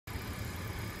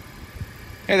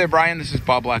Hey there, Brian. This is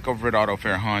Bob Black over at Auto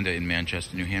Fair Honda in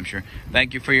Manchester, New Hampshire.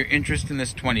 Thank you for your interest in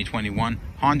this 2021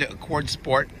 Honda Accord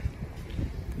Sport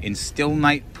in Still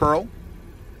Night Pearl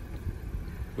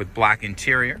with black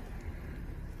interior.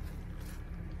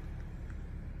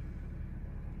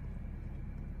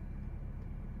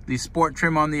 The sport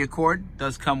trim on the Accord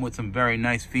does come with some very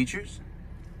nice features.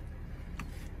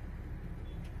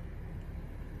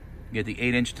 You get the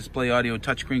 8-inch display audio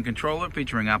touchscreen controller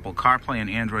featuring Apple CarPlay and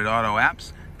Android Auto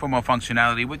apps for more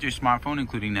functionality with your smartphone,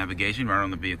 including navigation right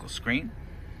on the vehicle screen.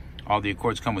 All the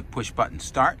Accords come with push-button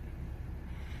start.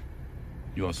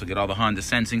 You also get all the Honda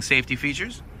sensing safety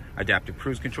features, adaptive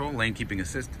cruise control, lane keeping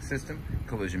assist system,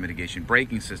 collision mitigation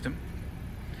braking system.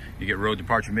 You get road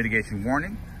departure mitigation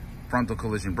warning, frontal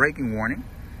collision braking warning.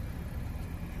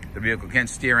 The vehicle can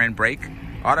steer and brake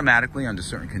automatically under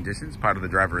certain conditions, part of the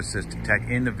driver assist tech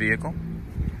in the vehicle.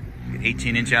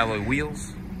 18-inch alloy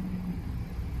wheels,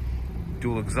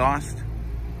 dual exhaust,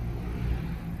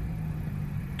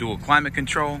 dual climate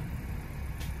control,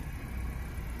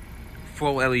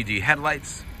 full LED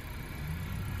headlights,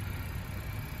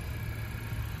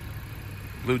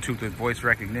 Bluetooth with voice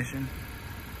recognition,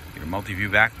 get a multi-view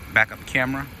backup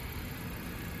camera.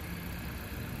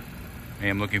 I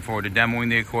am looking forward to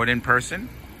demoing the Accord in person.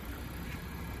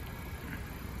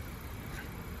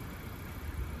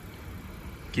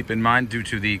 Keep in mind, due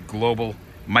to the global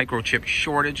microchip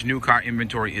shortage, new car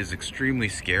inventory is extremely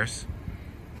scarce.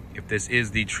 If this is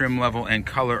the trim level and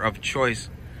color of choice,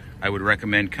 I would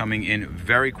recommend coming in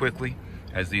very quickly,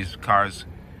 as these cars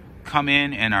come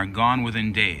in and are gone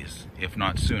within days, if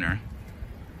not sooner.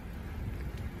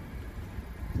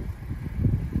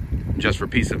 Just for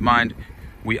peace of mind,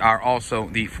 we are also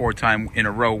the 4-time in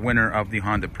a row winner of the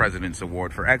Honda President's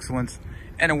Award for Excellence,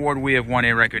 an award we have won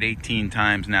a record 18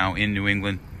 times now in New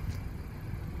England.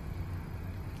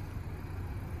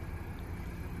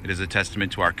 It is a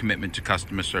testament to our commitment to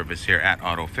customer service here at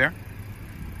Auto Fair.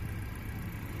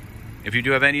 If you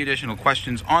do have any additional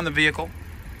questions on the vehicle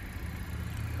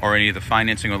or any of the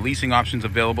financing or leasing options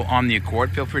available on the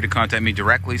Accord, feel free to contact me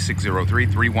directly,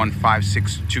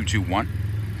 603-315-6221.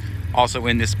 Also,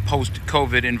 in this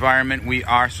post-COVID environment, we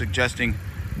are suggesting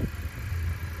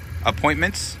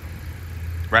appointments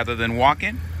rather than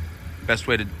walk-in. Best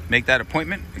way to make that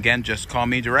appointment, again, just call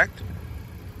me direct,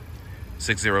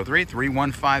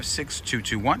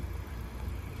 603-315-6221.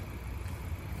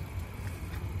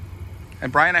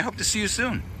 And Brian, I hope to see you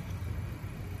soon.